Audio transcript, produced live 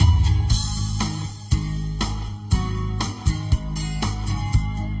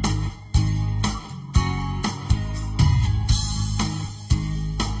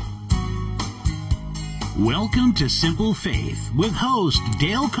Welcome to Simple Faith with host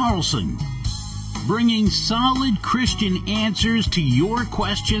Dale Carlson, bringing solid Christian answers to your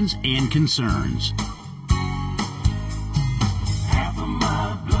questions and concerns. Half of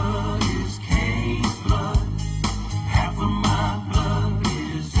my blood is Cain's blood. Half of my blood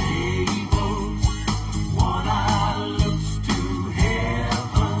is Abel's. One eye looks to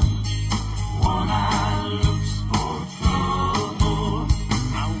heaven. One eye looks for trouble.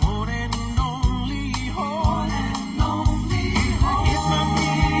 My one and only hope. Hit my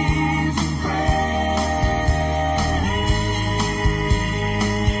knees and pray.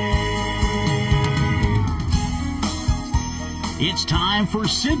 It's time for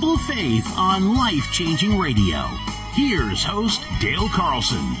Simple Faith on Life-Changing Radio. Here's host Dale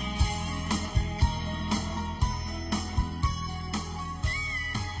Carlson.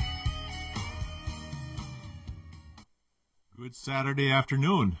 Good Saturday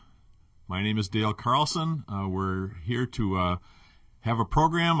afternoon. My name is Dale Carlson. We're here to have a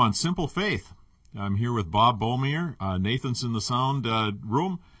program on Simple Faith. I'm here with Bob Beaumier. Nathan's in the sound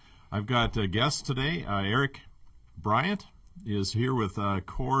room. I've got guests today. Eric Bryant is here with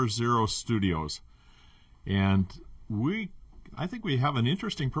Core Zero Studios. And I think we have an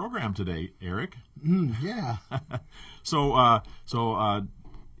interesting program today, Eric. Yeah. So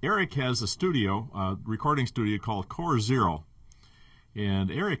Eric has a studio, recording studio called Core Zero. And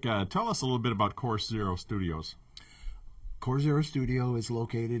Eric, tell us a little bit about Core Zero Studios. Core Zero Studio is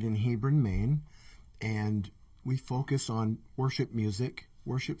located in Hebron, Maine, and we focus on worship music,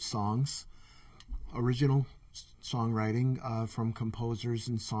 worship songs, original songwriting from composers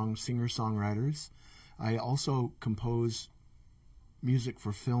and singer-songwriters. I also compose music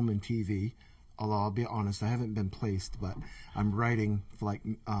for film and TV, although I'll be honest, I haven't been placed, but I'm writing like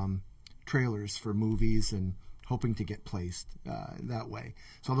trailers for movies and hoping to get placed that way.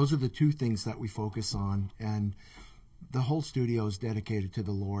 So those are the two things that we focus on, and the whole studio is dedicated to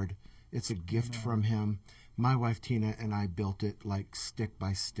the Lord. It's a gift from Him. My wife Tina and I built it like stick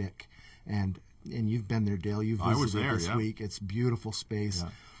by stick, and you've been there, Dale. You've visited I was there, this yeah. week. It's beautiful space,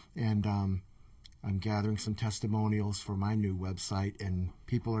 and I'm gathering some testimonials for my new website, and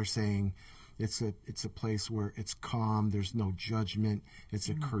people are saying it's a place where it's calm. There's no judgment. It's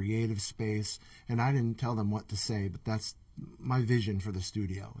a creative space, and I didn't tell them what to say, but that's my vision for the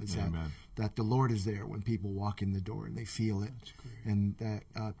studio. Is that the Lord is there when people walk in the door and they feel it, and that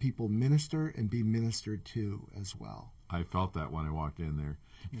people minister and be ministered to as well. I felt that when I walked in there.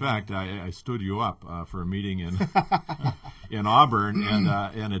 In fact, I stood you up for a meeting in in Auburn,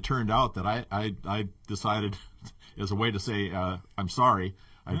 and it turned out that I decided, as a way to say I'm sorry,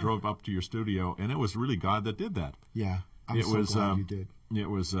 I drove up to your studio, and it was really God that did that. Yeah, I'm so glad you did. It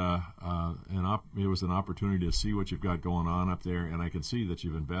was an opportunity to see what you've got going on up there, and I can see that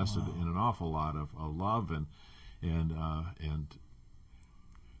you've invested in an awful lot of love and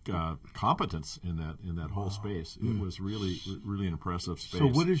competence in that whole space. It was really an impressive space. So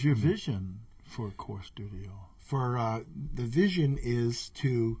what is your vision for Core Studio? For the vision is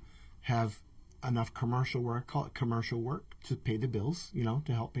to have enough commercial work, call it commercial work, to pay the bills,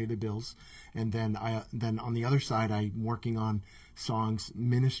 to help pay the bills. And then on the other side, I'm working on songs,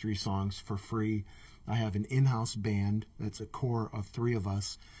 ministry songs for free. I have an in-house band that's a core of 3 of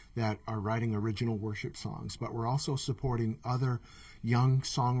us that are writing original worship songs, but we're also supporting other young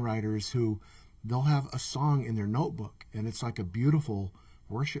songwriters who they'll have a song in their notebook, and it's like a beautiful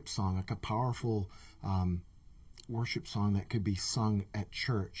worship song, like a powerful worship song that could be sung at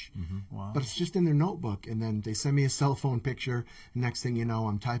church. Wow. But it's just in their notebook, and then they send me a cell phone picture, and next thing you know,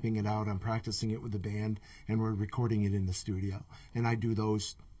 I'm typing it out, I'm practicing it with the band, and we're recording it in the studio. And I do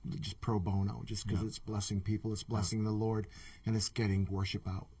those just pro bono, just because it's blessing people, it's blessing the Lord, and it's getting worship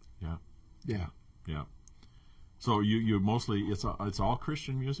out. Yeah. So you mostly, it's all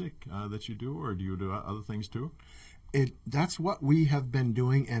Christian music that you do, or do you do other things too? That's what we have been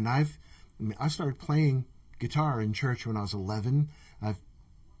doing, and I started playing guitar in church when I was 11. I've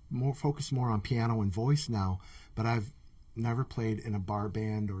focused more on piano and voice now, but I've never played in a bar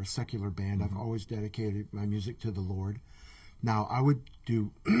band or a secular band. I've always dedicated my music to the Lord. Now, I would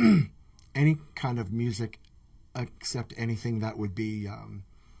do any kind of music except anything that would be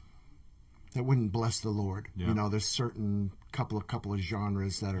that wouldn't bless the Lord. Yeah. There's certain couple of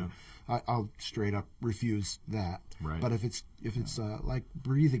genres that are. I'll straight up refuse that. Right. But if it's like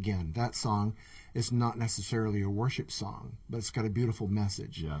 "Breathe Again," that song is not necessarily a worship song, but it's got a beautiful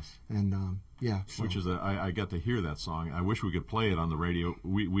message. Yes. And so. Which is I got to hear that song. I wish we could play it on the radio.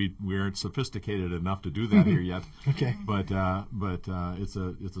 We aren't sophisticated enough to do that here yet. Okay. But it's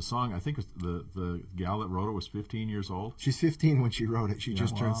a song. I think the gal that wrote it was 15 years old. She's 15 when she wrote it. She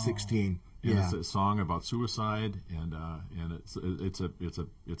just turned 16. And Yeah. it's a song about suicide, and it's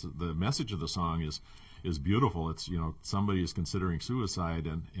the message of the song is beautiful. It's somebody is considering suicide,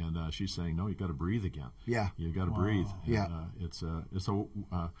 and she's saying, no, you got to breathe again. Yeah. You got to breathe. And, Yeah.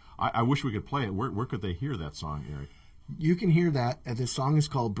 I wish we could play it. Where could they hear that song, Eric? You can hear that. The song is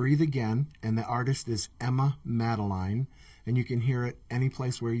called "Breathe Again," and the artist is Emma Madeline. And you can hear it any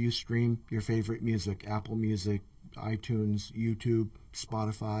place where you stream your favorite music: Apple Music, iTunes, YouTube,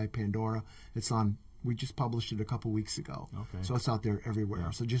 Spotify, Pandora. It's on. We just published it a couple weeks ago. Okay. So it's out there everywhere.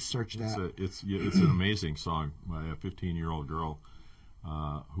 Yeah. So just search that. It's an amazing song by a 15-year-old girl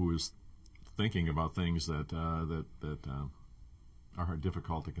who is thinking about things that are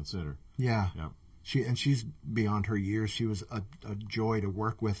difficult to consider. Yeah. Yeah. She's beyond her years. She was a joy to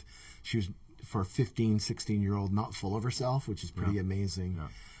work with. She was, for a 15, 16-year-old, not full of herself, which is pretty amazing. Yeah.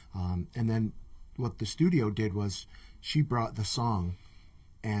 And then what the studio did was she brought the song,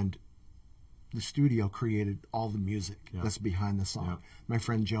 and the studio created all the music that's behind the song. Yeah. My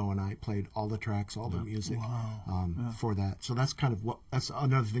friend Joe and I played all the tracks, all the music for that. So that's kind of that's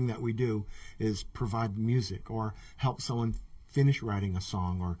another thing that we do, is provide music or help someone finish writing a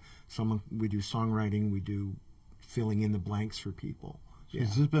song, or we do songwriting, we do filling in the blanks for people. Yeah.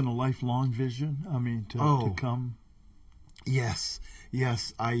 Has this been a lifelong vision? I mean, to come? Yes.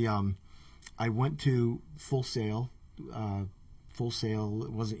 I went to Full Sail. Full Sail,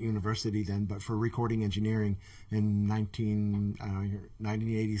 it wasn't university then, but for recording engineering in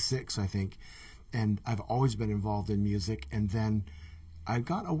 1986, I think. And I've always been involved in music. And then I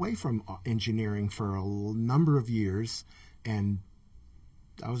got away from engineering for a number of years, and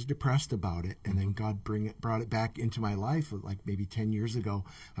I was depressed about it. And then God brought it back into my life, like maybe 10 years ago.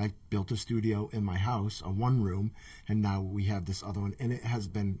 I built a studio in my house, a one room, and now we have this other one. And it has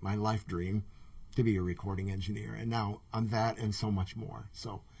been my life dream to be a recording engineer. And now I'm that and so much more.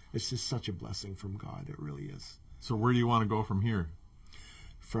 So it's just such a blessing from God. It really is. So where do you want to go from here?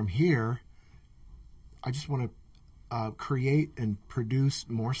 From here, I just want to create and produce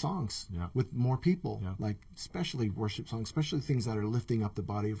more songs with more people, like especially worship songs, especially things that are lifting up the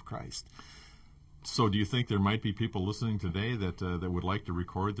body of Christ. So do you think there might be people listening today that would like to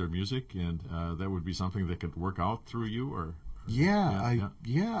record their music, and that would be something that could work out through you? Or I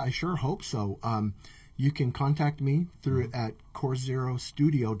sure hope so. You can contact me through at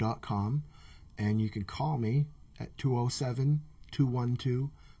CoreZeroStudio.com, and you can call me at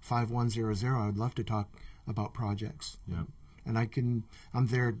 207-212-5100. I'd love to talk about projects. Yeah. And I'm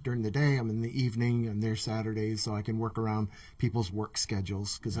there during the day, I'm in the evening, I'm there Saturdays, so I can work around people's work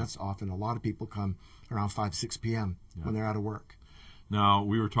schedules, because that's often, a lot of people come around 5, 6 p.m. when they're out of work. Now,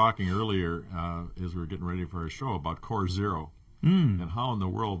 we were talking earlier, as we were getting ready for our show, about Core Zero. And how in the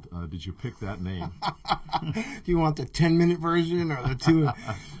world did you pick that name? Do you want the 10-minute version or the 2?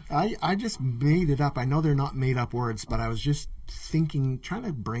 I just made it up. I know they're not made up words, but I was just thinking, trying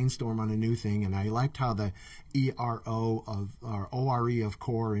to brainstorm on a new thing, and I liked how the ERO or ORE of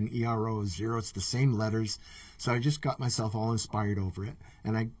core and ERO of zero, it's the same letters. So I just got myself all inspired over it,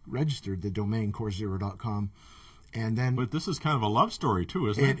 and I registered the domain CoreZero.com. And then, but this is kind of a love story too,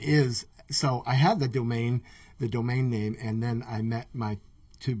 isn't it? It is. So I had the domain name, and then I met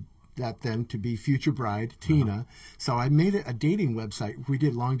to be future bride, Tina. So I made it a dating website. We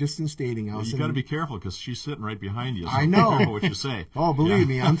did long distance dating. You got to be careful, because she's sitting right behind you. So I know. Be careful what you say. Oh, believe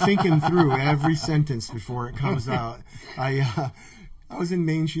me, I'm thinking through every sentence before it comes out. I was in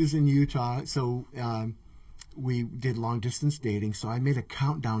Maine, she was in Utah, so we did long distance dating. So I made a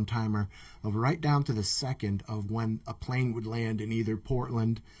countdown timer of right down to the second of when a plane would land in either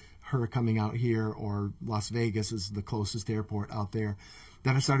Portland, her coming out here, or Las Vegas is the closest airport out there.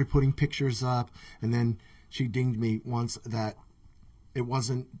 Then I started putting pictures up, and then she dinged me once that it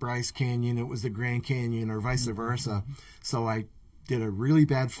wasn't Bryce Canyon, it was the Grand Canyon, or vice versa. So I did a really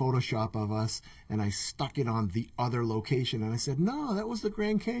bad Photoshop of us, and I stuck it on the other location, and I said, no, that was the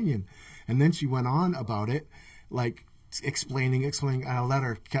Grand Canyon. And then she went on about it, like explaining, and I let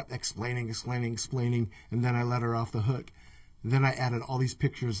her, kept explaining, and then I let her off the hook. Then I added all these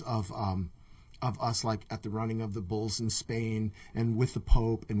pictures of of us, like at the running of the bulls in Spain and with the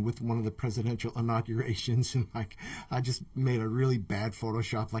Pope and with one of the presidential inaugurations. And like, I just made a really bad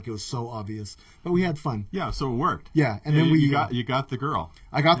Photoshop, like it was so obvious, but we had fun. Yeah, so it worked. Yeah, and then you got the girl.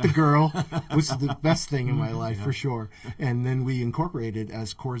 I got the girl, which is the best thing in my life for sure. And then we incorporated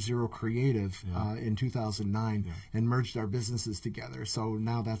as Core Zero Creative in 2009 and merged our businesses together. So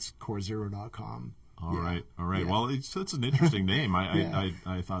now that's CoreZero.com. All right. Yeah. Well, it's an interesting name.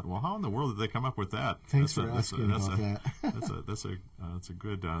 I thought, well, how in the world did they come up with that? Thanks for asking about that. That's a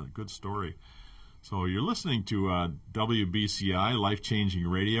good story. So you're listening to WBCI Life Changing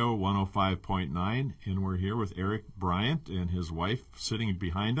Radio 105.9, and we're here with Eric Bryant and his wife sitting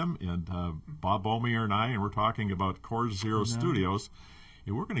behind him, and Bob Bomier and I, and we're talking about Core Zero Studios.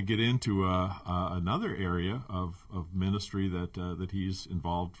 And we're going to get into another area of ministry that he's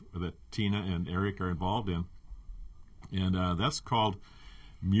involved, that Tina and Eric are involved in, and that's called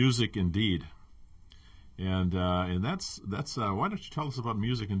Music Indeed. And that's why don't you tell us about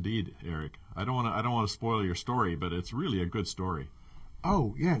Music Indeed, Eric? I don't want to spoil your story, but it's really a good story.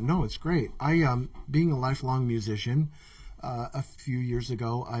 Oh yeah, no, it's great. I being a lifelong musician, a few years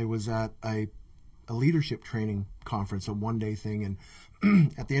ago I was at a leadership training conference, a one-day thing, and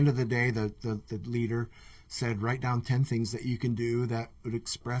at the end of the day, the leader said, write down 10 things that you can do that would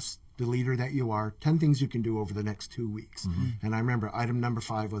express the leader that you are, 10 things you can do over the next 2 weeks. And I remember item number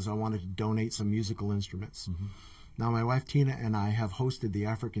 5 was I wanted to donate some musical instruments. Now, my wife Tina and I have hosted the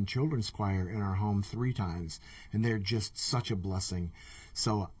African Children's Choir in our home 3 times, and they're just such a blessing.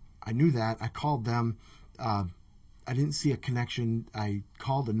 So I knew that. I called them. I didn't see a connection. I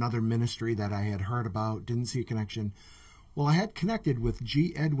called another ministry that I had heard about, didn't see a connection. Well, I had connected with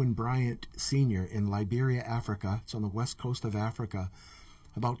G. Edwin Bryant Sr. in Liberia, Africa. It's on the west coast of Africa.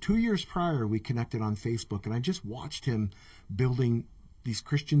 About 2 years prior, we connected on Facebook, and I just watched him building these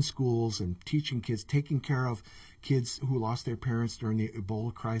Christian schools and teaching kids, taking care of kids who lost their parents during the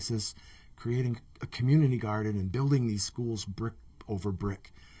Ebola crisis, creating a community garden and building these schools brick over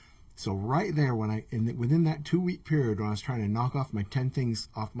brick. So right there, within that 2-week period when I was trying to knock off my 10 things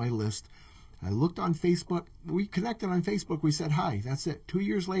off my list, I looked on Facebook. We connected on Facebook. We said hi. That's it. 2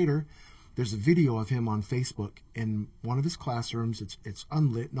 years later, there's a video of him on Facebook in one of his classrooms. It's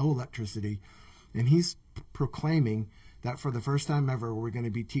unlit, no electricity, and he's proclaiming that for the first time ever, we're going to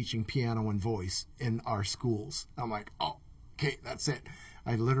be teaching piano and voice in our schools. I'm like, oh, okay, that's it.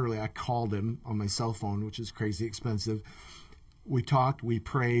 I called him on my cell phone, which is crazy expensive. We talked, we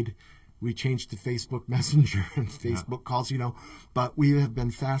prayed, we changed to Facebook Messenger and Facebook calls, but we have been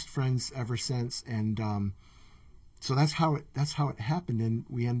fast friends ever since. And so that's how it happened.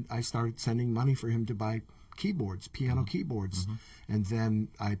 And I started sending money for him to buy keyboards, piano keyboards. And then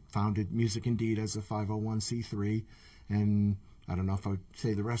I founded Music Indeed as a 501c3. And I don't know if I would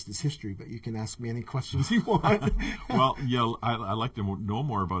say the rest is history, but you can ask me any questions you want. Well, yeah, I'd like to know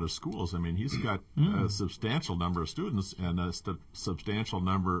more about his schools. I mean, he's got a substantial number of students and a substantial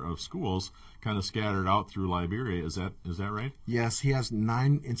number of schools kind of scattered out through Liberia. Is that right? Yes, he has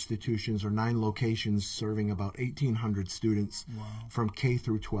 9 institutions or 9 locations serving about 1,800 students from K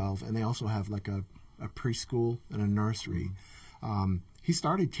through 12, and they also have like a preschool and a nursery. He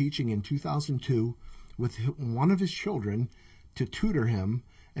started teaching in 2002 with one of his children to tutor him,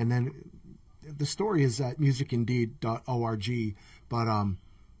 and then the story is at musicindeed.org, but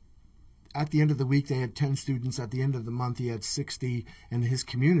at the end of the week they had 10 students, at the end of the month he had 60, and his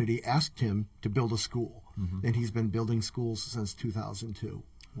community asked him to build a school, and he's been building schools since 2002.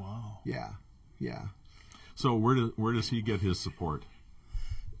 Wow. Yeah. So where does he get his support?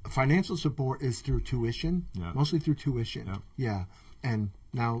 Financial support is through tuition, mostly through tuition. Yeah, and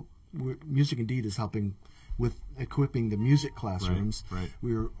now Music Indeed is helping with equipping the music classrooms. Right.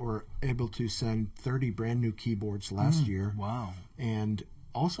 We were able to send 30 brand new keyboards last year. Wow. And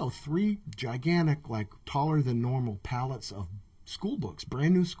also 3 gigantic, like taller than normal pallets of school books,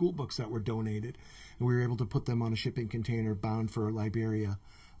 brand new school books that were donated. And we were able to put them on a shipping container bound for Liberia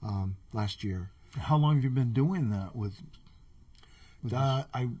last year. How long have you been doing that with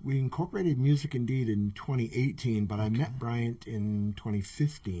we incorporated Music Indeed in 2018, but I met Bryant in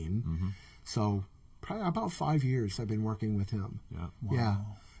 2015. So probably about 5 years I've been working with him. Yeah.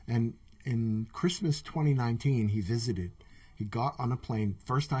 And in Christmas 2019, he visited. He got on a plane,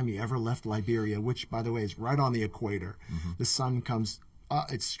 first time he ever left Liberia, which, by the way, is right on the equator. The sun comes,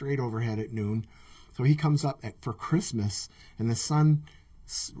 it's straight overhead at noon. So he comes up for Christmas, and the sun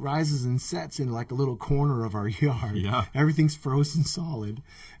rises and sets in like a little corner of our yard. Everything's frozen solid.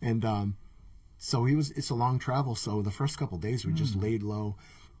 And so it's a long travel, so the first couple of days we just laid low.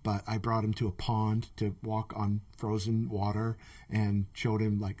 but I brought him to a pond to walk on frozen water and showed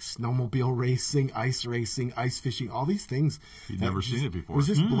him like snowmobile racing, ice fishing, all these things. He'd never seen it before. It was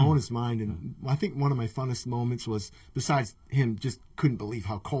just blowing his mind. And I think one of my funnest moments was, besides him just couldn't believe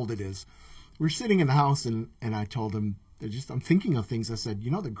how cold it is, we're sitting in the house and I told him, I'm thinking of things. I said,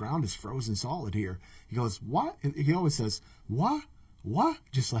 the ground is frozen solid here. He goes, what? And he always says, what?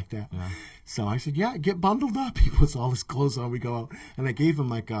 Just like that. Yeah. So I said, yeah, get bundled up. He puts all his clothes on. We go out. And I gave him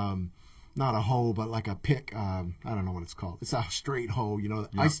like, not a hoe, but like a pick. I don't know what it's called. It's a straight hoe,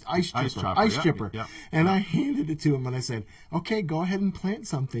 ice chipper. Yeah. And I handed it to him and I said, okay, go ahead and plant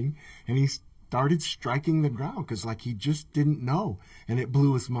something. And he started striking the ground because like he just didn't know. And it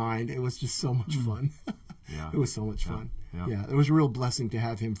blew his mind. It was just so much fun. Yeah. It was so much fun. Yeah. It was a real blessing to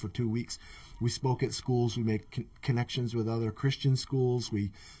have him for 2 weeks. We spoke at schools. We made connections with other Christian schools.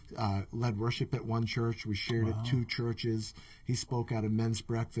 We led worship at one church. We shared at 2 churches. He spoke at a men's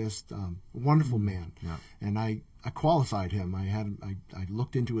breakfast. Wonderful man. Yeah. And I qualified him. I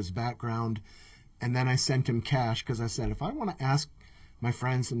looked into his background, and then I sent him cash because I said, if I want to ask my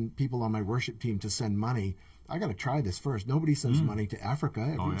friends and people on my worship team to send money, I got to try this first. Nobody sends money to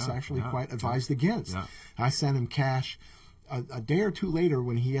Africa. It's actually quite advised against. Yeah. I sent him cash. A day or two later,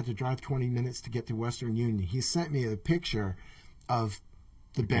 when he had to drive 20 minutes to get to Western Union, he sent me a picture of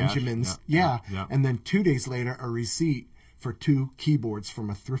the Benjamins. Yeah. And then 2 days later, a receipt for 2 keyboards from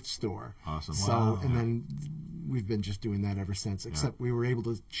a thrift store. Awesome. So, and then we've been just doing that ever since, except we were able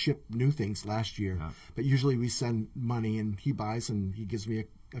to ship new things last year. Yeah. But usually we send money, and he buys, and he gives me a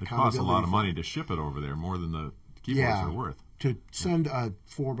It costs a lot of money to ship it over there, more than the keyboards are worth. To send a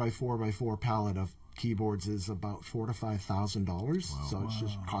 4x4x4 pallet of keyboards is about $4,000 to $5,000. Wow. So it's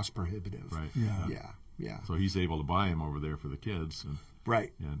just cost prohibitive. Right. Yeah. So he's able to buy them over there for the kids. And,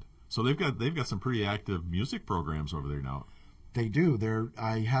 right. And so they've got some pretty active music programs over there now. They do.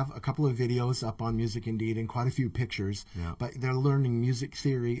 I have a couple of videos up on Music Indeed and quite a few pictures. Yeah. But they're learning music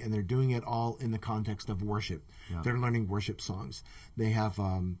theory, and they're doing it all in the context of worship. Yeah. They're learning worship songs. They have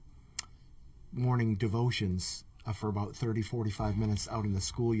morning devotions for about 30, 45 minutes out in the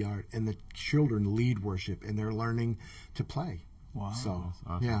schoolyard, and the children lead worship, and they're learning to play. Wow. So,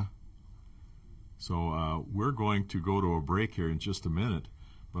 awesome. Yeah. So we're going to go to a break here in just a minute,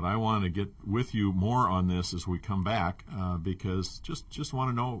 but I want to get with you more on this as we come back because just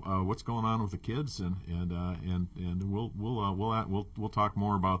want to know what's going on with the kids, and we'll talk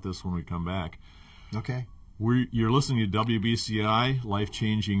more about this when we come back. Okay. You're listening to WBCI Life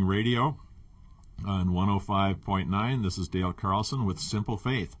Changing Radio on 105.9. This is Dale Carlson with Simple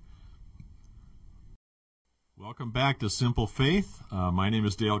Faith. Welcome back to Simple Faith. My name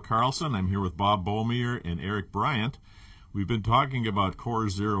is Dale Carlson. I'm here with Bob Beaumier and Eric Bryant. We've been talking about Core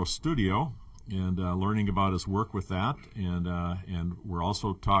Zero Studio and learning about his work with that, and we're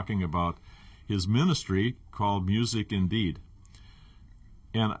also talking about his ministry called Music Indeed.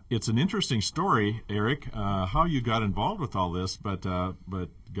 And it's an interesting story, Eric, how you got involved with all this, but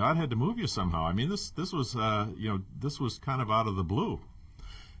God had to move you somehow. I mean, this was this was kind of out of the blue.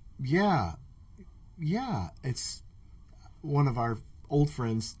 Yeah, it's one of our old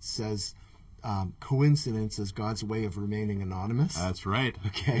friends says coincidence is God's way of remaining anonymous. That's right.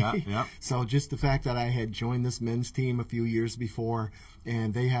 Okay. Yeah. So just the fact that I had joined this men's team a few years before,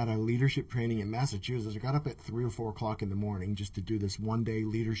 and they had a leadership training in Massachusetts. I got up at 3 or 4 o'clock in the morning just to do this one-day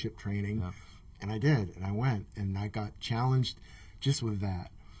leadership training, and I did, and I went, and I got challenged just with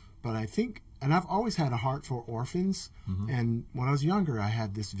that. But I think, and I've always had a heart for orphans, and when I was younger, I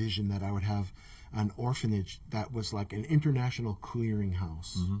had this vision that I would have an orphanage that was like an international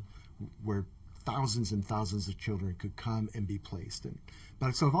clearinghouse where thousands and thousands of children could come and be placed.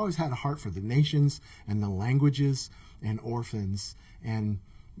 But so I've always had a heart for the nations and the languages and orphans. And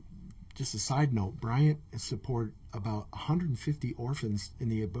just a side note, Bryant supported about 150 orphans in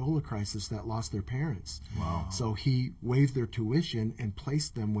the Ebola crisis that lost their parents. Wow. So he waived their tuition and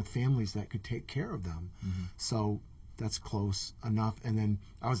placed them with families that could take care of them. So that's close enough. And then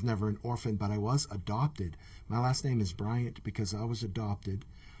I was never an orphan, but I was adopted. My last name is Bryant because I was adopted.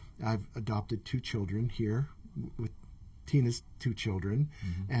 I've adopted 2 children here with Tina's 2 children.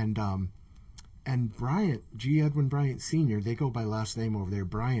 And Bryant, G. Edwin Bryant Sr., they go by last name over there,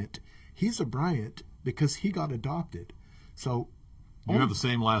 Bryant. He's a Bryant because he got adopted. So you have the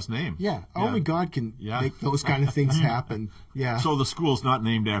same last name. Yeah, only God can make those kind of things happen. Yeah. So the school's not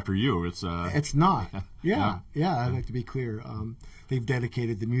named after you. It's not. Yeah. I'd like to be clear. They've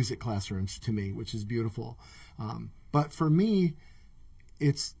dedicated the music classrooms to me, which is beautiful. But for me,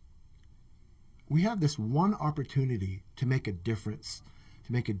 we have this one opportunity to make a difference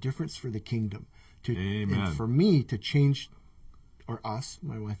for the kingdom. Amen. And for me to change or us,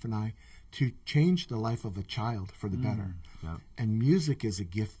 my wife and I, to change the life of a child for the better. Yeah. And music is a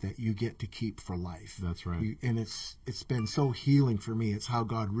gift that you get to keep for life. That's right. And it's been so healing for me. It's how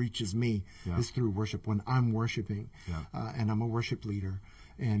God reaches me is through worship when I'm worshiping, and I'm a worship leader.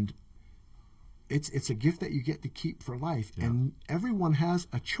 And it's a gift that you get to keep for life. Yeah. And everyone has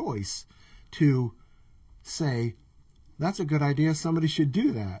a choice to say, that's a good idea, somebody should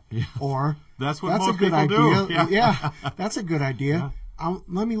do that. Yeah. Or That's what that's most a good people idea. do. Yeah, that's a good idea.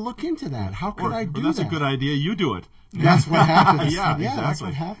 Let me look into that. How could I do that's that? a good idea. You do it. That's what happens. Yeah, That's exactly.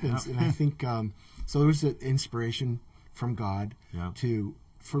 what happens. Yeah. And I think so. There's an inspiration from God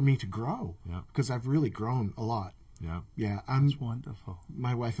for me to grow because I've really grown a lot. Yeah. Yeah, It's wonderful.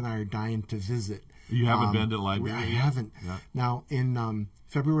 my wife and I are dying to visit. You haven't been to Liberia? I yet? haven't. Yeah. Now, in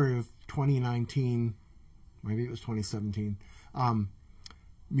February of 2019, maybe it was 2017,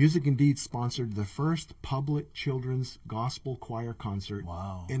 Music Indeed sponsored the first public children's gospel choir concert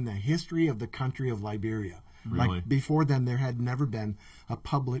in the history of the country of Liberia. Really? Like before then, there had never been a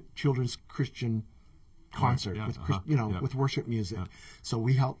public children's Christian concert with with worship music. Yeah. So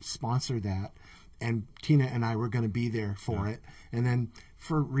we helped sponsor that, and Tina and I were going to be there for it. And then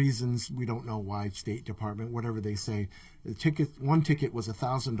for reasons we don't know why, State Department, whatever they say, one ticket was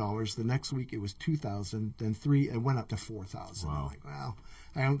 $1,000. The next week it was $2,000. Then it went up to $4,000. Wow. I'm like, well,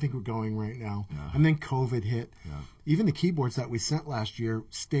 I don't think we're going right now. Yeah. And then COVID hit. Yeah. Even the keyboards that we sent last year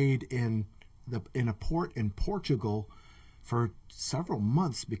stayed in a port in Portugal for several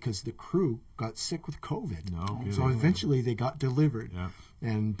months because the crew got sick with COVID. No kidding. So eventually they got delivered. Yeah.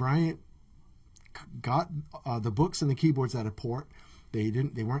 And Bryant got the books and the keyboards at a port. They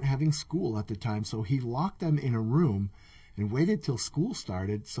weren't having school at the time, so he locked them in a room and waited till school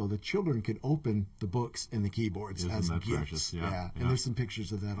started so the children could open the books and the keyboards Isn't as that gifts. precious? Yeah. And there's some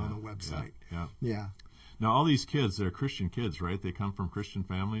pictures of that on the website. Yeah. Now, all these kids, they're Christian kids, right? They come from Christian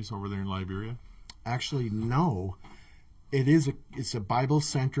families over there in Liberia? Actually, no. It's a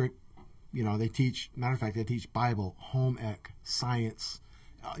Bible-centric, they teach, matter of fact, they teach Bible, home ec, science,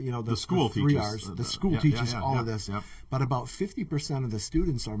 the school the 3 teaches, R's. The school teaches all of this. Yeah. But about 50% of the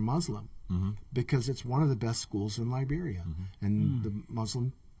students are Muslim because it's one of the best schools in Liberia. And the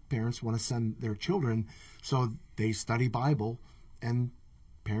Muslim parents want to send their children, so they study Bible, and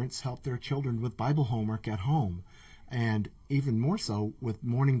parents help their children with Bible homework at home. And even more so with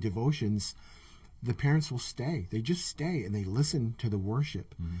morning devotions, the parents will stay. They just stay and they listen to the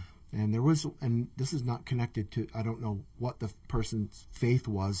worship. And this is not connected to, I don't know what the person's faith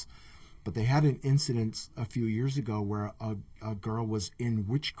was, but they had an incident a few years ago where a girl was in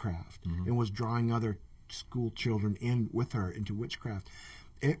witchcraft and was drawing other school children in with her into witchcraft.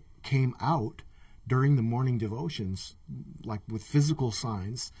 It came out during the morning devotions, like with physical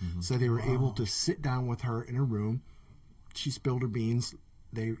signs. So they were able to sit down with her in a room. She spilled her beans.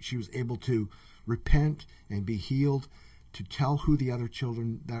 She was able to repent and be healed, to tell who the other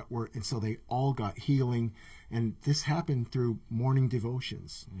children that were, and so they all got healing. And this happened through morning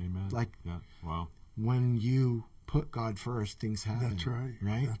devotions. Amen. Wow. When you put God first, things happen. That's right.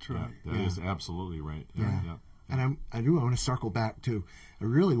 Right? That's right. That is absolutely right. Yeah. And I want to circle back to, I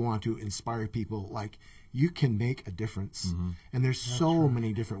really want to inspire people, like, you can make a difference. And there's so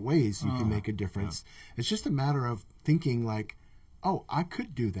many different ways you can make a difference. It's just a matter of thinking like, oh, I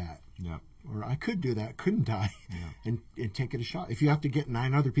could do that. Yeah. Or I could do that, couldn't I? Yeah. And take it a shot. If you have to get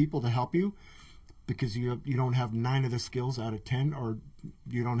 9 other people to help you because you don't have 9 of the skills out of 10, or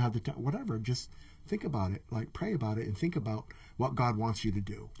you don't have the time, whatever, just think about it. Like, pray about it and think about what God wants you to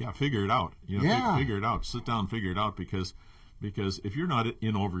do. Yeah, figure it out. Figure it out. Sit down and figure it out, because if you're not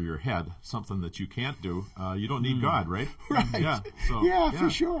in over your head something that you can't do, you don't need God, right? Right. Yeah. So, for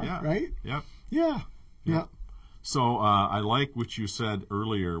sure. Yeah. Right? Yep. Yeah. So I like what you said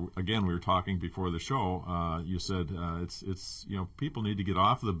earlier. Again, we were talking before the show. You said it's people need to get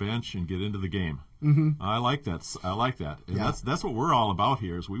off the bench and get into the game. I like that. And that's what we're all about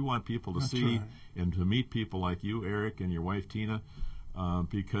here. Is we want people to see and to meet people like you, Eric, and your wife Tina,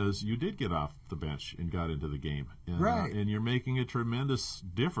 because you did get off the bench and got into the game. And, right. And you're making a tremendous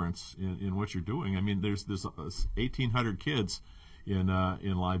difference in what you're doing. I mean, there's 1,800 kids in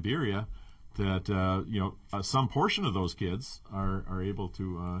Liberia that some portion of those kids are able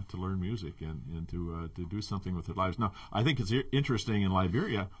to learn music and to do something with their lives. Now, I think it's interesting in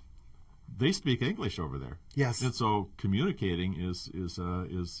Liberia, they speak English over there. Yes. And so communicating is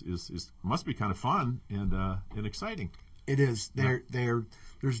must be kind of fun and exciting. It is.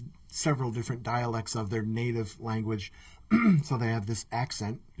 There's several different dialects of their native language. So they have this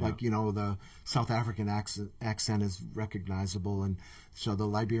accent, like, the South African accent is recognizable, and so the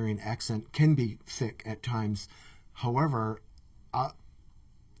Liberian accent can be thick at times. However,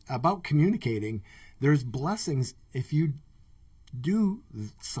 about communicating, there's blessings if you do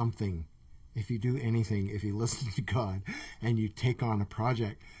something, if you do anything, if you listen to God and you take on a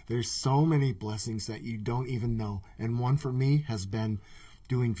project. There's so many blessings that you don't even know. And one for me has been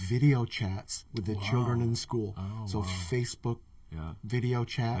doing video chats with the children in school. So Facebook video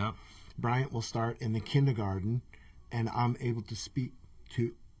chat. Yep. Bryant will start in the kindergarten, and I'm able to speak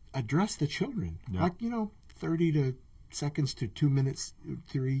to address the children. Yep. Like, 30 to seconds to 2 minutes,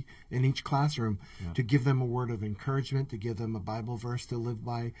 3 in each classroom, to give them a word of encouragement, to give them a Bible verse to live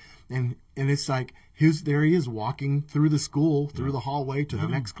by. And it's like, there he is walking through the school, through the hallway to the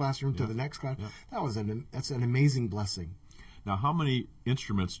next classroom, to the next class. That's an amazing blessing. Now, how many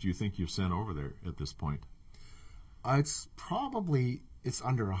instruments do you think you've sent over there at this point? It's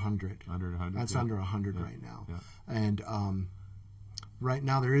under 100. Under 100? That's under 100 right now. Yeah. And right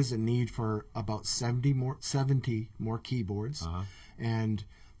now there is a need for about 70 more keyboards. And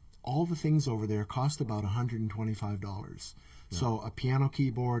all the things over there cost about $125. So a piano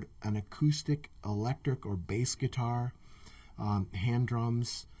keyboard, an acoustic, electric, or bass guitar, hand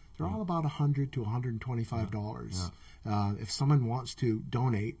drums, they're all about $100 to $125. If someone wants to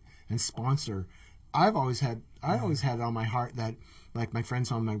donate and sponsor, I've always had it on my heart that, like, my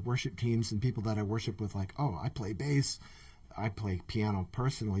friends on my worship teams and people that I worship with, like, oh, I play bass, I play piano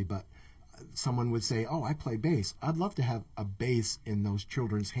personally, but someone would say, oh, I play bass. I'd love to have a bass in those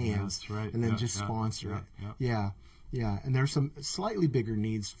children's hands, that's right. and then just sponsor it. Yeah. And there's some slightly bigger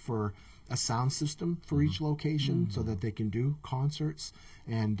needs for a sound system for each location so that they can do concerts,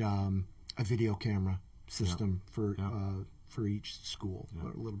 and a video camera system for each school. A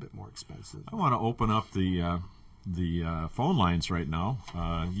little bit more expensive. I want to open up the phone lines right now.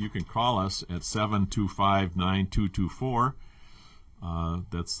 You can call us at 725-9224.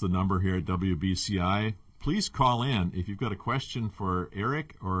 That's the number here at WBCI. Please call in if you've got a question for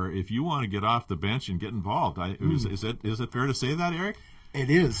Eric, or if you want to get off the bench and get involved. Is it fair to say that, Eric? It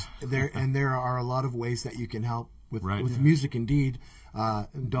is. There are a lot of ways that you can help with Music Indeed.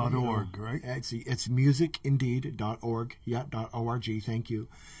 .org, right? It's musicindeed.org. .org. Thank you.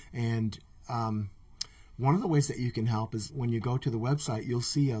 And one of the ways that you can help is when you go to the website, you'll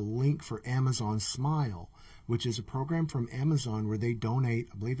see a link for Amazon Smile, which is a program from Amazon where they donate,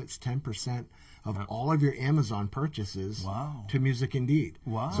 I believe it's 10% of all of your Amazon purchases to Music Indeed.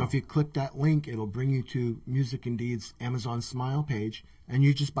 Wow. So if you click that link, it'll bring you to Music Indeed's Amazon Smile page, and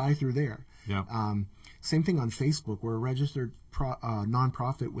you just buy through there. Same thing on Facebook. We're a registered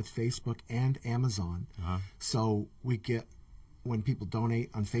nonprofit with Facebook and Amazon. So we get, when people donate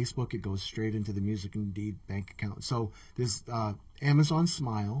on Facebook, it goes straight into the Music Indeed bank account. So there's Amazon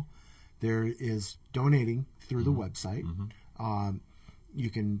Smile. There is donating through the website. You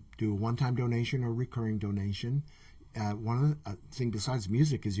can do a one-time donation or recurring donation. One of the thing besides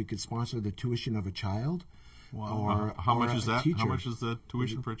music is you could sponsor the tuition of a child. Or how much is that? Teacher. How much is the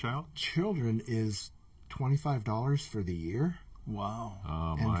tuition for a child? Children is $25 for the year. Wow.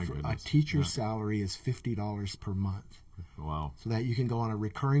 Oh, and my goodness. A teacher's salary is $50 per month. Wow. So that you can go on a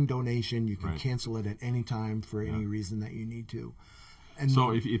recurring donation. You can cancel it at any time for any reason that you need to. And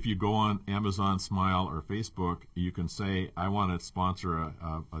so if you go on Amazon Smile or Facebook, you can say, I want to sponsor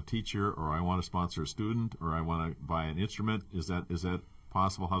a teacher, or I want to sponsor a student, or I want to buy an instrument. Is that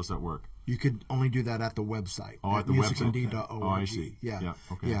possible? How does that work? You could only do that at the website. Oh, at the website. musicindeed.org. Oh, I see. Yeah.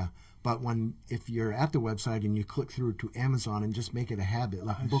 Okay. Yeah. But if you're at the website and you click through to Amazon and just make it a habit,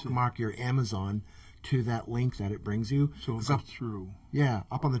 like bookmark your Amazon to that link that it brings you. So it's up through. Yeah.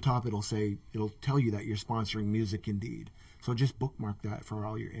 Up on the top, it'll tell you that you're sponsoring Music Indeed. So just bookmark that for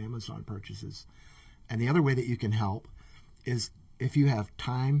all your Amazon purchases. And the other way that you can help is if you have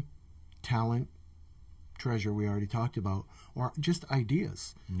time, talent, treasure we already talked about, or just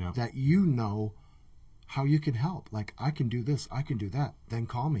ideas that you know how you can help. Like, I can do this, I can do that. Then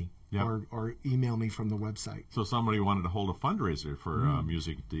call me or email me from the website. So somebody wanted to hold a fundraiser for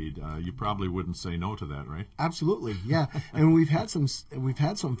Music Indeed. You probably wouldn't say no to that, right? Absolutely, yeah. And we've had some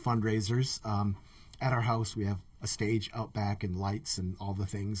fundraisers at our house. We have a stage out back and lights and all the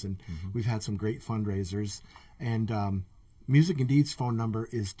things, and we've had some great fundraisers. And Music Indeed's phone number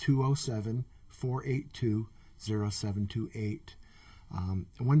is 207-482-0728.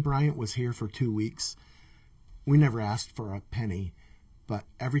 When Bryant was here for 2 weeks, we never asked for a penny, but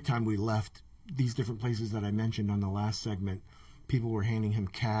every time we left these different places that I mentioned on the last segment, people were handing him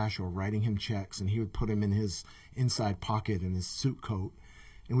cash or writing him checks, and he would put them in his inside pocket in his suit coat.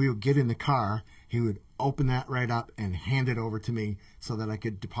 And we would get in the car, he would open that right up and hand it over to me so that I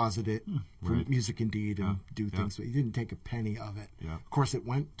could deposit it for Music Indeed and do things. But he didn't take a penny of it. Of course, it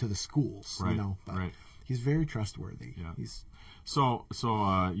went to the schools, but he's very trustworthy. So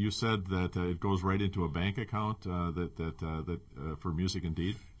you said that it goes right into a bank account for Music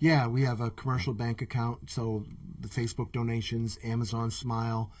Indeed? Yeah, we have a commercial bank account, so the Facebook donations, Amazon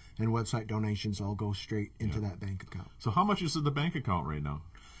Smile, and website donations all go straight into that bank account. So how much is in the bank account right now?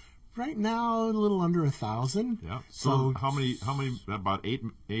 Right now, a little under 1,000. Yeah. So how many? About eight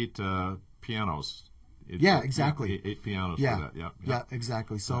pianos. Yeah, exactly. Eight pianos Yeah. for that. Yeah. Yeah,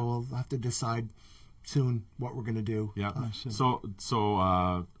 exactly. So we'll have to decide soon what we're going to do. Yeah. So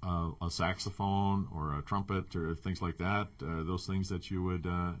a saxophone or a trumpet or things like that. Those things that you would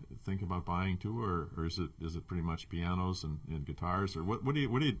think about buying too, or is it pretty much pianos and guitars, or what do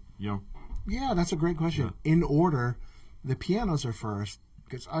you? Yeah, that's a great question. Yeah. In order, the pianos are first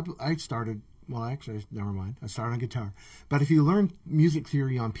because I started. Well, actually, never mind. I started on guitar. But if you learn music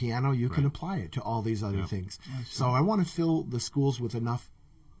theory on piano, you can apply it to all these other things. So I want to fill the schools with enough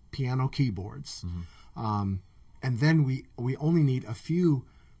piano keyboards. And then we only need a few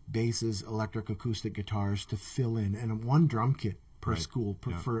basses, electric, acoustic guitars to fill in, and one drum kit per school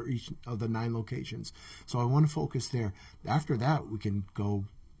for each of the 9 locations. So I want to focus there. After that, we can go,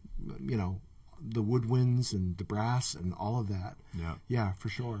 the woodwinds and the brass and all of that. Yeah, for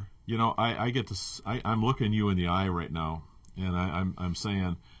sure. I'm looking you in the eye right now, and I'm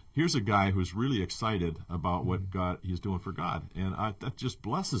saying, here's a guy who's really excited about what he's doing for God, and that just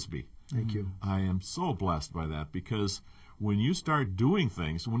blesses me. Thank you. I am so blessed by that, because when you start doing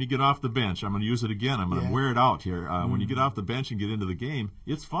things, when you get off the bench, I'm going to use it again. I'm going to wear it out here. When you get off the bench and get into the game,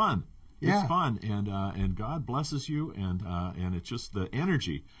 it's fun. It's fun, and God blesses you, and it's just the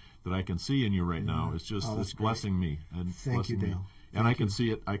energy that I can see in you right now. It's just it's blessing me and Thank you, blessing me. Dale. And I can see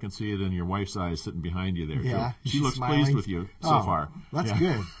it. I can see it in your wife's eyes sitting behind you there. Yeah, too. She looks smiling. pleased with you so far. That's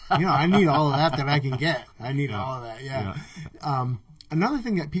good. I need all of that I can get. I need all of that. Yeah. Another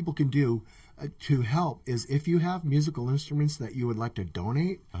thing that people can do to help is if you have musical instruments that you would like to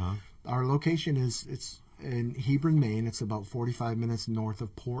donate. Our location it's in Hebron, Maine. It's about 45 minutes north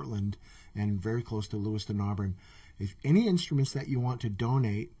of Portland and very close to Lewiston, Auburn. If any instruments that you want to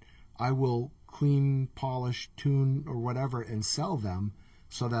donate, I will clean, polish, tune, or whatever, and sell them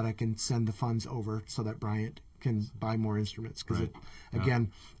so that I can send the funds over so that Bryant can buy more instruments. Because,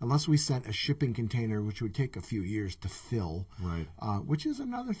 again, unless we sent a shipping container, which would take a few years to fill, which is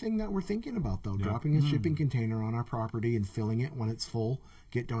another thing that we're thinking about, though, dropping a shipping container on our property and filling it when it's full,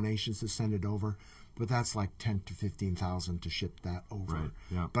 get donations to send it over. But that's like 10 to 15,000 to ship that over.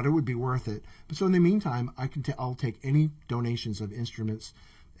 But it would be worth it. But so in the meantime, I'll take any donations of instruments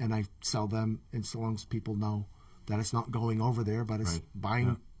and I sell them, and so long as people know that it's not going over there, but it's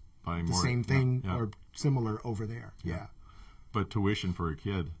buying the more, same thing or similar over there. Yeah. But tuition for a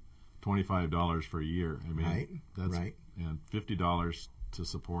kid, $25 for a year. I mean, that's and $50 to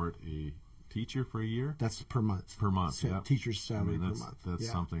support a teacher for a year. That's per month. Per month. So teacher's salary per month. That's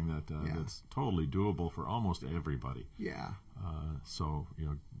something that's totally doable for almost everybody. Yeah. So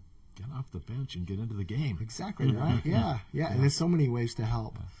get off the bench and get into the game. Exactly right. Yeah. And there's so many ways to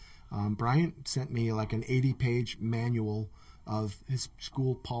help. Bryant sent me like an 80-page manual of his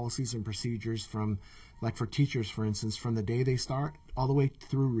school policies and procedures from, like for teachers, for instance, from the day they start all the way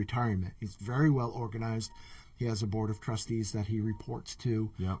through retirement. He's very well organized. He has a board of trustees that he reports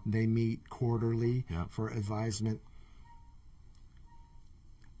to. They meet quarterly for advisement.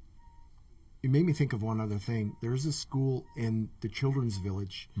 It made me think of one other thing. There's a school in the Children's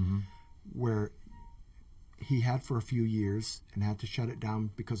Village where he had for a few years and had to shut it down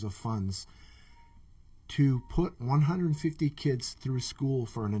because of funds. To put 150 kids through school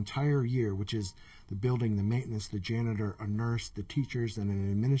for an entire year, which is the building, the maintenance, the janitor, a nurse, the teachers, and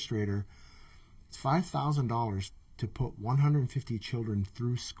an administrator, it's $5,000 to put 150 children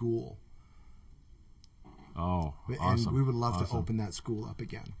through school. Oh, and awesome. We would love to open that school up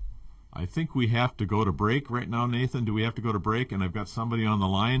again. I think we have to go to break right now, Nathan. Do we have to go to break? And I've got somebody on the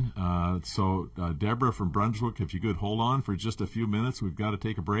line. So Deborah from Brunswick, if you could hold on for just a few minutes, we've got to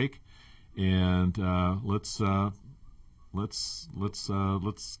take a break, and let's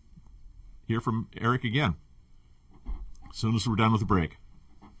hear from Eric again as soon as we're done with the break.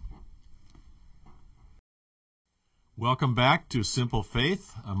 Welcome back to Simple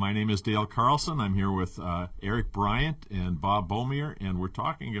Faith. My name is Dale Carlson. I'm here with Eric Bryant and Bob Beaumier, and we're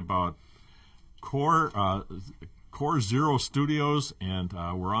talking about Core Zero Studios, and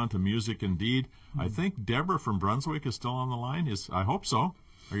we're on to Music Indeed. I think Deborah from Brunswick is still on the line. I hope so.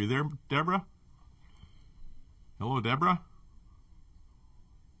 Are you there, Deborah? Hello, Deborah?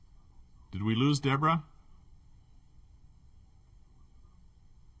 Did we lose Deborah?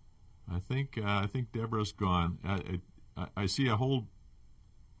 I think Deborah's gone. I see a whole.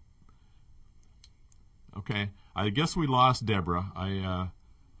 Okay, I guess we lost Deborah. I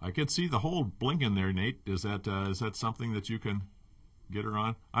could see the whole blinking there, Nate. Is that something that you can get her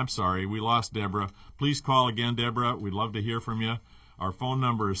on? I'm sorry, we lost Deborah. Please call again, Deborah. We'd love to hear from you. Our phone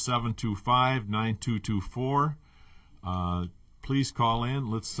number is 725-9224. Please call in.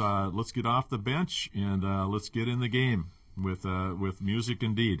 Let's get off the bench and let's get in the game with Music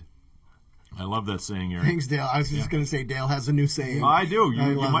Indeed. I love that saying, Eric. Thanks, Dale. I was just going to say Dale has a new saying. I do.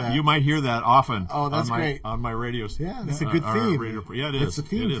 You might hear that often. Oh, that's great. great. On my radio. Yeah, that's a good theme. Yeah, it is. It's a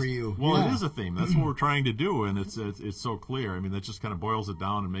theme for you. Well, yeah. It is a theme. That's what we're trying to do, and it's so clear. I mean, that just kind of boils it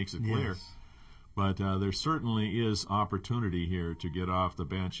down and makes it clear. Yes. But there certainly is opportunity here to get off the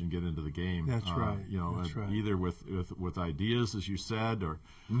bench and get into the game. That's right. That's right. Either with ideas, as you said, or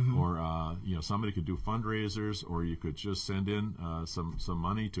somebody could do fundraisers, or you could just send in some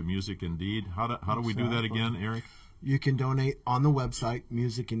money to Music Indeed. How do we do that again, Eric? You can donate on the website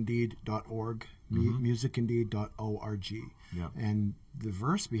musicindeed.org, musicindeed.org. Yeah. And the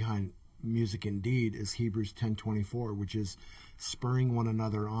verse behind Music Indeed is Hebrews 10:24, which is spurring one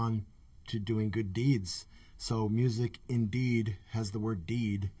another on to doing good deeds. So Music Indeed has the word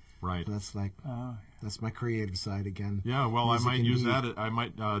deed. Right. That's that's my creative side again. Yeah, well, Music I might use Indeed. that. I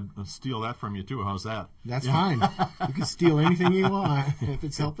might steal that from you, too. How's that? That's fine. You can steal anything you want if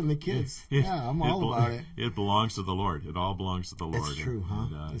it's helping the kids. Yeah, I'm all about it. It belongs to the Lord. It all belongs to the Lord. It's true, huh?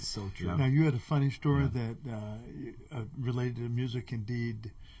 And, It's so true. yeah. Now, you had a funny story that related to Music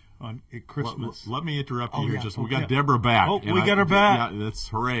Indeed at Christmas. Let me interrupt you Oh, here. yeah. We got Deborah back. Oh, and we got her back. Yeah, that's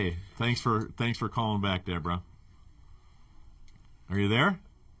hooray! Thanks for calling back, Deborah. Are you there?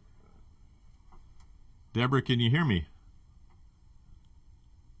 Deborah, can you hear me?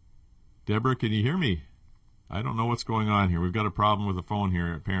 Deborah, can you hear me? I don't know what's going on here. We've got a problem with the phone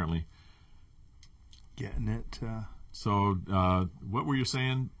here, apparently. Getting it. So, what were you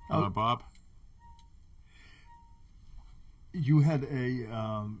saying, Bob? You had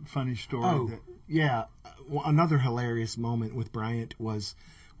a funny story. Oh, yeah. Well, another hilarious moment with Bryant was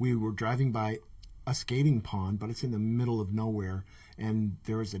we were driving by a skating pond, but it's in the middle of nowhere, and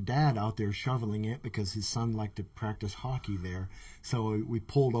there was a dad out there shoveling it because his son liked to practice hockey there. So we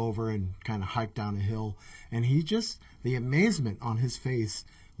pulled over and kind of hiked down a hill, and the amazement on his face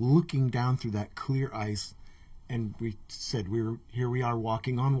looking down through that clear ice. And we said, here we are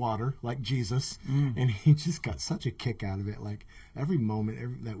walking on water like Jesus. And he just got such a kick out of it. Like every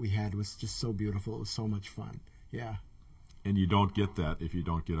moment that we had was just so beautiful. It was so much fun. Yeah. And you don't get that if you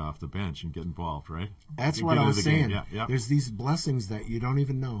don't get off the bench and get involved, right? That's You what get I into was the game. saying. Yeah. There's these blessings that you don't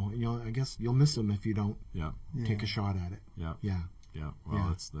even know. I guess you'll miss them if you don't Yeah. take a shot at it. Yeah. Yeah. Yeah. Well,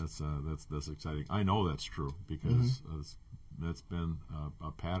 Yeah. that's exciting. I know that's true because that's been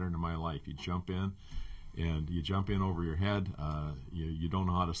a pattern in my life. You jump in, and you jump in over your head. You don't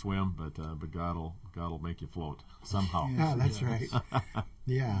know how to swim, but God'll make you float somehow. Yeah, that's right.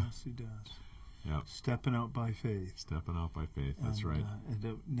 Yeah. Yes, he does. Yeah. Stepping out by faith. Stepping out by faith. That's And, right.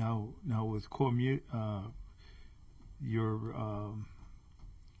 Now with core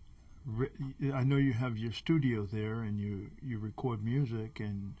I know you have your studio there, and you record music,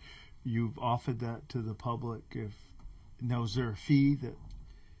 and you've offered that to the public. Now, is there a fee that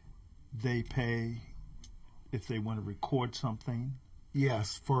they pay if they want to record something?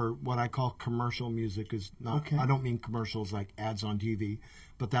 Yes, for what I call commercial music is not. Okay. I don't mean commercials like ads on TV,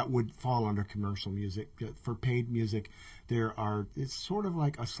 but that would fall under commercial music. For paid music, it's sort of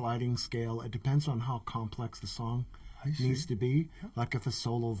like a sliding scale. It depends on how complex the song needs to be. Like if a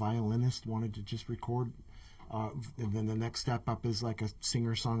solo violinist wanted to just record, and then the next step up is like a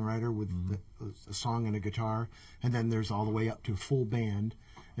singer-songwriter with a song and a guitar, and then there's all the way up to a full band,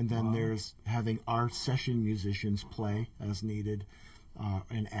 and then there's having our session musicians play as needed.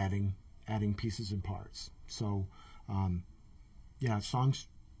 And adding pieces and parts. So, songs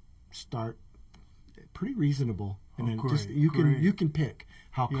start pretty reasonable, and then great, you can pick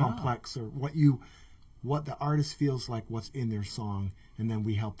how complex or what the artist feels like what's in their song, and then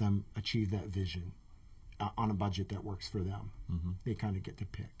we help them achieve that vision on a budget that works for them. They kind of get to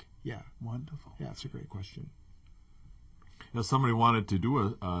pick. Yeah, Wonderful. yeah, it's a great question. If somebody wanted to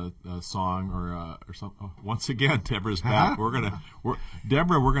do a song or something, once again, Deborah's back.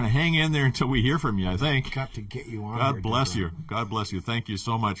 Deborah, we're gonna hang in there until we hear from you. I think. Got to get you on. God bless you. God bless you. Thank you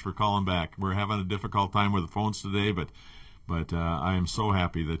so much for calling back. We're having a difficult time with the phones today, but I am so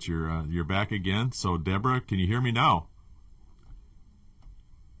happy that you're back again. So, Deborah, can you hear me now?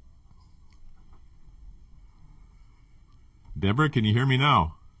 Deborah, can you hear me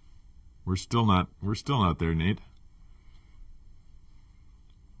now? We're still not there, Nate.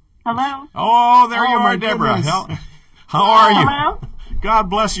 Hello? Oh, there you my are, Deborah. goodness. How are you? Hello? God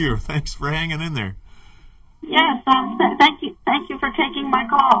bless you. Thanks for hanging in there. Yeah, Thank you for taking my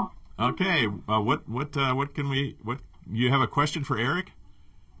call. Okay. What can we? You have a question for Eric?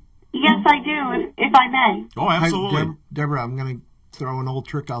 Yes, I do, if I may. Oh, absolutely. Hi, Deborah, I'm going to throw an old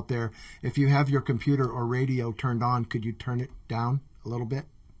trick out there. If you have your computer or radio turned on, could you turn it down a little bit?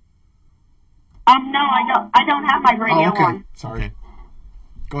 No, I don't have my radio okay. on. Sorry. Okay.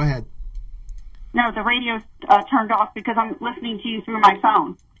 Go ahead. No, the radio's turned off because I'm listening to you through my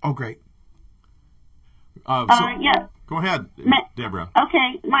phone. Oh, great. Yeah. Go ahead, Deborah.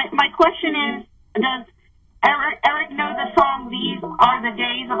 Okay, my question is, does Eric know the song "These Are the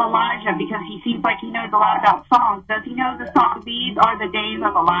Days of Elijah"? Because he seems like he knows a lot about songs. Does he know the song "These Are the Days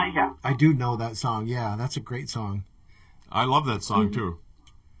of Elijah"? I do know that song. Yeah, that's a great song. I love that song too.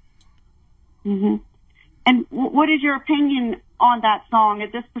 Mm-hmm. And what is your opinion on that song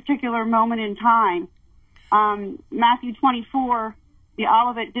at this particular moment in time? Matthew 24, the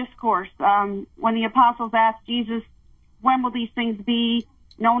Olivet Discourse, when the apostles asked Jesus, when will these things be?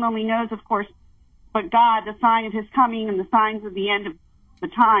 No one only knows, of course, but God, the sign of his coming and the signs of the end of the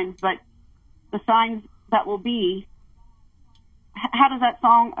times, but the signs that will be. How does that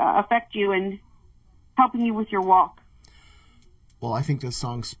song affect you and helping you with your walk? Well, I think this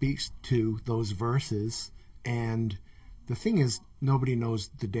song speaks to those verses, and the thing is, nobody knows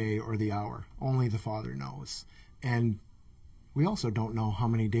the day or the hour. Only the Father knows. And we also don't know how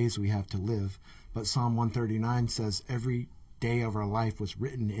many days we have to live, but Psalm 139 says every day of our life was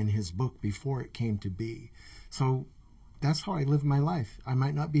written in his book before it came to be. So that's how I live my life. I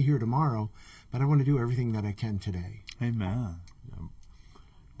might not be here tomorrow, but I want to do everything that I can today. Amen.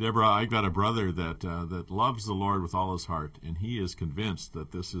 Deborah, I got a brother that loves the Lord with all his heart, and he is convinced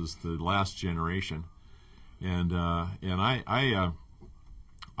that this is the last generation. And I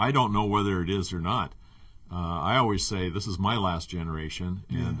don't know whether it is or not. I always say this is my last generation,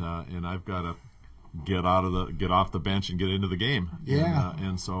 and I've got to get off the bench and get into the game. Yeah.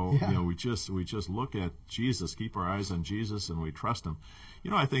 And so we just look at Jesus, keep our eyes on Jesus, and we trust him.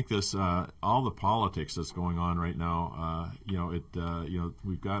 I think this all the politics that's going on right now.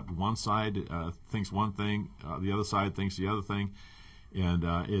 We've got one side thinks one thing, the other side thinks the other thing, and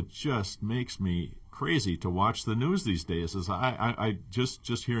it just makes me crazy to watch the news these days. As I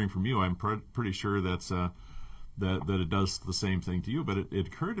just hearing from you, I'm pretty sure that's that it does the same thing to you. But it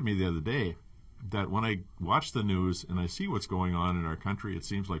occurred to me the other day that when I watch the news and I see what's going on in our country, it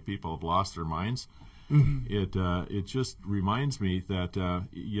seems like people have lost their minds. Mm-hmm. It just reminds me that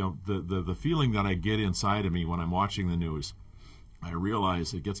the feeling that I get inside of me when I'm watching the news, I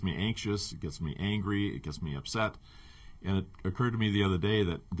realize it gets me anxious, it gets me angry, it gets me upset. And it occurred to me the other day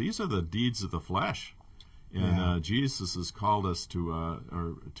that these are the deeds of the flesh, and Jesus has called us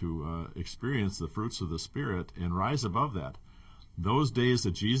to experience the fruits of the Spirit and rise above that. Those days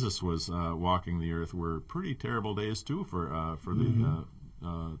that Jesus was walking the earth were pretty terrible days too for the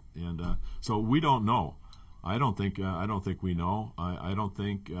so we don't know. I don't think we know. I don't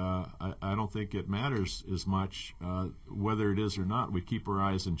think it matters as much whether it is or not. We keep our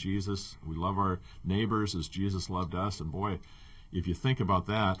eyes on Jesus. We love our neighbors as Jesus loved us. And boy, if you think about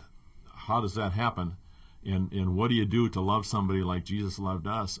that, how does that happen? And what do you do to love somebody like Jesus loved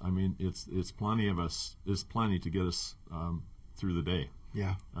us? I mean, it's plenty of us. It's plenty to get us through the day.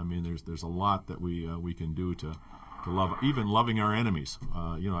 Yeah. I mean, there's a lot that we can do to love, even loving our enemies.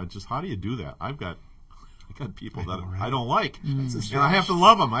 How do you do that? I got people that I don't like, and I have to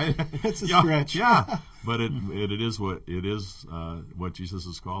love them. It's a stretch. Yeah, but it is what Jesus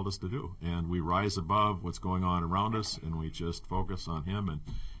has called us to do, and we rise above what's going on around us, and we just focus on Him,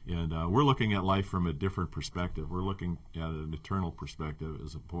 and we're looking at life from a different perspective. We're looking at an eternal perspective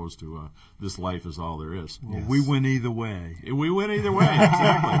as opposed to this life is all there is. Well, we win either way. We win either way.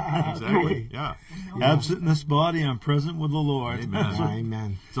 Exactly. Yeah. Absent in this body, I'm present with the Lord. Amen.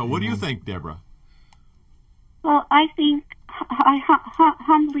 Amen. So, what do you think, Deborah? Well, I think, I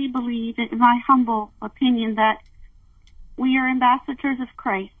humbly believe, in my humble opinion, that we are ambassadors of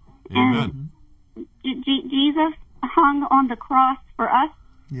Christ. Amen. And Jesus hung on the cross for us,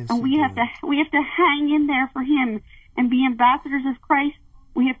 Yes, and we have to hang in there for Him and be ambassadors of Christ.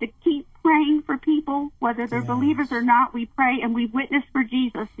 We have to keep praying for people, whether they're believers or not. We pray and we witness for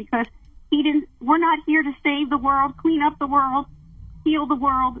Jesus, because we're not here to save the world, clean up the world, heal the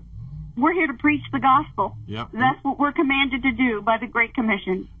world. We're here to preach the gospel. Yep. That's what we're commanded to do by the Great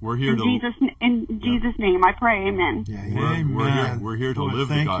Commission. We're here in Jesus' name, I pray. Amen. Yeah, We're here to live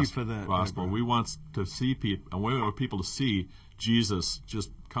the thank gospel. you for that, gospel. Deborah. We want to see people, and we want people to see Jesus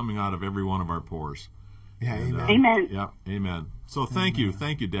just coming out of every one of our pores. Yeah, And, amen. Amen. Yeah, amen. So thank you,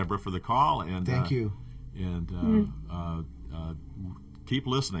 Deborah, for the call, and Thank you. and keep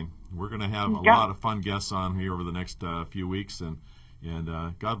listening. We're going to have a lot of fun guests on here over the next few weeks, and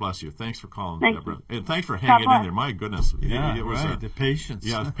God bless you. Thanks for calling, Deborah, and thanks for hanging in there. My goodness, Yeah, it was the patience.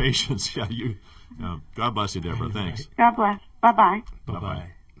 Yeah, the patience. Yeah, God bless you, Deborah. Thanks. God bless. Bye-bye.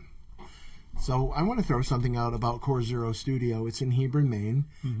 Bye-bye. So I want to throw something out about Core Zero Studio. It's in Hebron, Maine.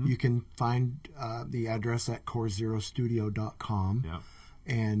 You can find the address at corezerostudio.com. Yeah.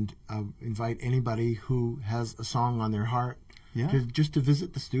 And invite anybody who has a song on their heart just to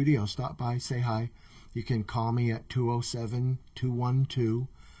visit the studio. Stop by, say hi. You can call me at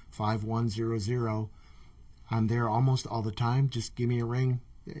 207-212-5100. I'm there almost all the time. Just give me a ring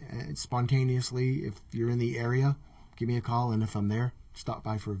spontaneously. If you're in the area, give me a call, and if I'm there, stop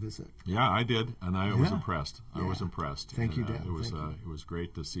by for a visit. Yeah, I did, and I was impressed. I was impressed. Thank you, Dad. It was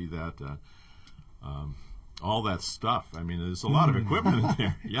great to see that. All that stuff. I mean, there's a lot of equipment in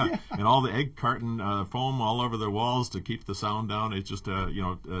there. Yeah. And all the egg carton foam all over the walls to keep the sound down. It's just,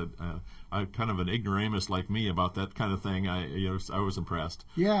 I'm kind of an ignoramus like me about that kind of thing. I was impressed.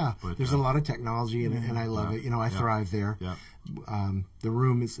 Yeah. But, there's a lot of technology in it, and I love it. I thrive there. Yeah. The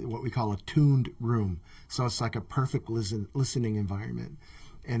room is what we call a tuned room. So it's like a perfect listening environment.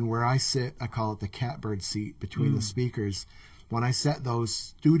 And where I sit, I call it the catbird seat between the speakers. When I set those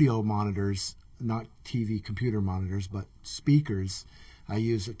studio monitors, not TV computer monitors, but speakers, I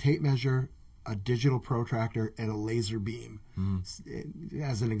use a tape measure, a digital protractor, and a laser beam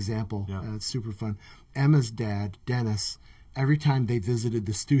as an example. Yeah. It's super fun. Emma's dad, Dennis, every time they visited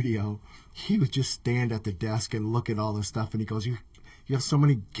the studio, he would just stand at the desk and look at all this stuff, and he goes, you have so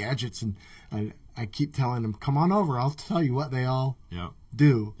many gadgets, and I keep telling him, come on over, I'll tell you what they all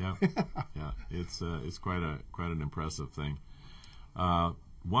do. Yeah. Yeah. It's quite an impressive thing.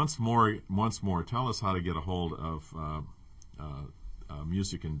 Once more, tell us how to get a hold of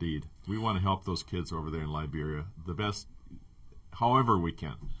Music Indeed. We want to help those kids over there in Liberia the best, however we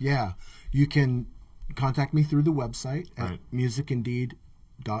can. Yeah, you can contact me through the website at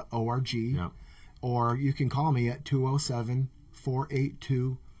musicindeed.org, or you can call me at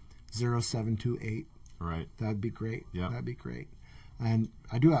 207-482-0728. Right. That'd be great. Yeah. That'd be great. And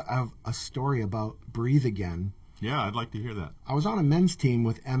I have a story about Breathe Again. Yeah, I'd like to hear that. I was on a men's team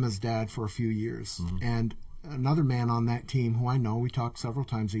with Emma's dad for a few years, and another man on that team who I know, we talk several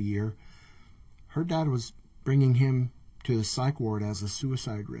times a year, her dad was bringing him to the psych ward as a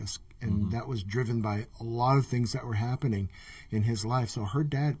suicide risk, and that was driven by a lot of things that were happening in his life. So her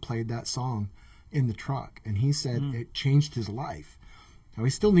dad played that song in the truck, and he said it changed his life. Now, he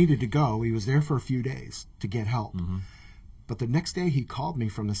still needed to go. He was there for a few days to get help. But the next day he called me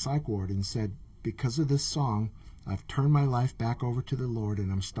from the psych ward and said, because of this song, I've turned my life back over to the Lord,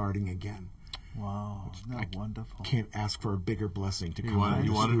 and I'm starting again. Wow, isn't that wonderful? Can't ask for a bigger blessing to come.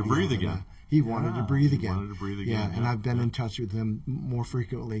 He wanted to breathe again. He wanted to breathe again. He wanted to breathe again. Yeah, and I've been in touch with him more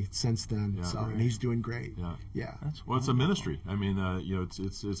frequently since then. Yeah. And he's doing great. Yeah. That's Well, it's a ministry. I mean,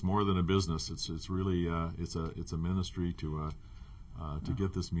 it's more than a business. It's really it's a ministry to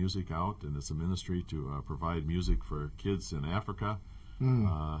get this music out, and it's a ministry to provide music for kids in Africa.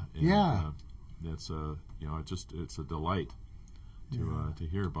 It's a delight to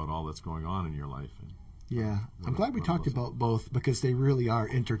hear about all that's going on in your life. And I'm glad we talked about both, because they really are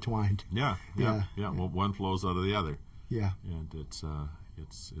intertwined. Yeah. Well, one flows out of the other. Yeah. And it's a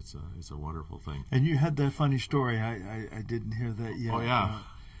wonderful thing. And you had that funny story. I didn't hear that yet.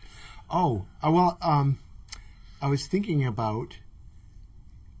 Oh yeah. I was thinking about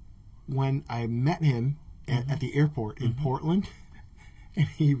when I met him at the airport in Portland, and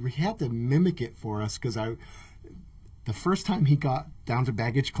he had to mimic it for us, because the first time he got down to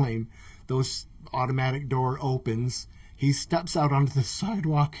baggage claim, those automatic door opens. He steps out onto the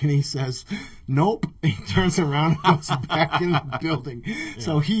sidewalk and he says, "Nope." He turns around and goes back in the building. Yeah.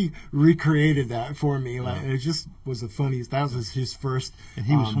 So he recreated that for me. It just was the funniest. That was his first. And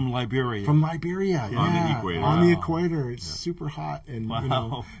he was from Liberia. From Liberia, yeah. On the equator. On the equator. It's super hot. And,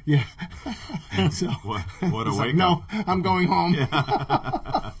 wow. So, what a wake-up. No, I'm going home.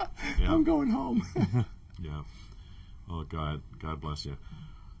 Yeah. I'm going home. Yeah. Oh, God bless you.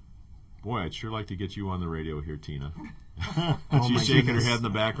 Boy, I'd sure like to get you on the radio here, Tina. She's shaking her head in the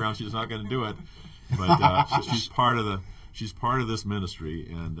background. She's not going to do it, but she's part of this ministry,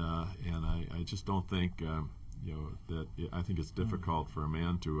 and I just don't think that I think it's difficult for a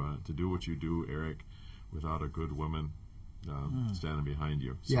man to do what you do, Eric, without a good woman standing behind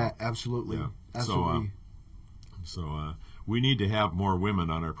you. So, yeah, absolutely. Yeah. Absolutely. So we need to have more women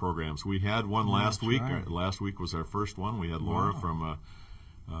on our programs. We had one last week. Right. Last week was our first one. We had Laura from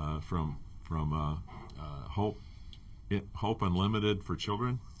Hope Hope Unlimited for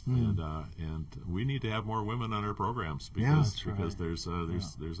children, and we need to have more women on our programs because that's right.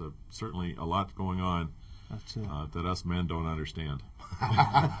 there's certainly a lot going on That's it. that us men don't understand.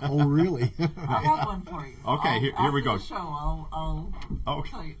 Oh, really? I have one for you. Okay, here we go. After the show, I'll Okay.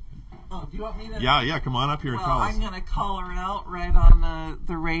 tell you. Oh, do you want me to? Yeah, come on up here and Well, tell us. I'm going to call her out right on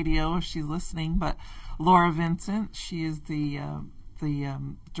the radio if she's listening. But Laura Vincent, she is the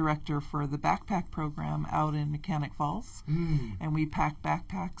director for the backpack program out in Mechanic Falls, and we pack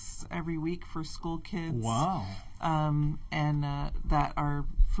backpacks every week for school kids. Wow. And that are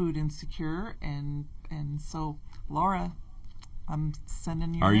food insecure, and so Laura, I'm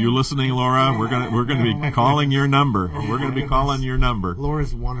sending you. Are you listening, Laura? We're gonna be calling your number. We're gonna be calling your number.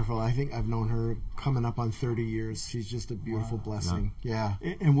 Laura's wonderful. I think I've known her coming up on 30 years. She's just a beautiful blessing. Yeah.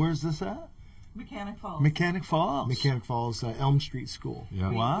 And where's this at? Mechanic Falls. Mechanic Falls. Mechanic Falls, Elm Street School.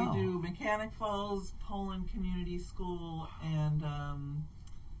 Yeah. Wow. We do Mechanic Falls, Poland Community School, and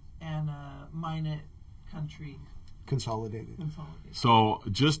Minot Country Consolidated. Consolidated. So,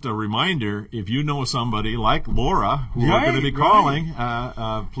 just a reminder: if you know somebody like Laura who are Right, going to be calling,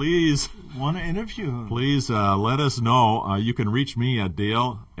 please. Want to interview him? Please let us know. You can reach me at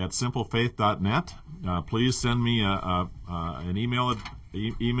dale@simplefaith.net. Please send me an email,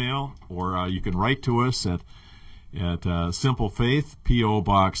 or you can write to us at Simple Faith, P.O.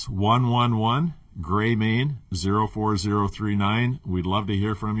 Box 111, Gray, Maine 04039. We'd love to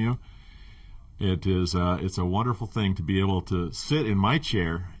hear from you. It's a wonderful thing to be able to sit in my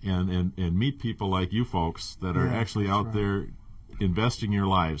chair and meet people like you folks that are actually out there investing your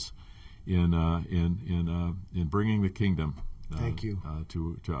lives in bringing the kingdom. Thank you.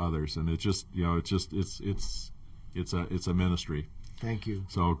 To others, and it's a ministry. Thank you.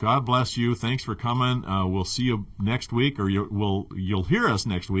 So God bless you. Thanks for coming. We'll see you next week, or you'll hear us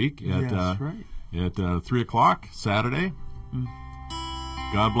next week at That's right. at 3:00 Saturday.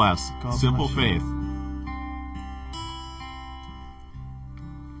 God bless. God Simple bless you. Faith.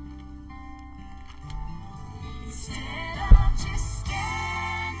 Stand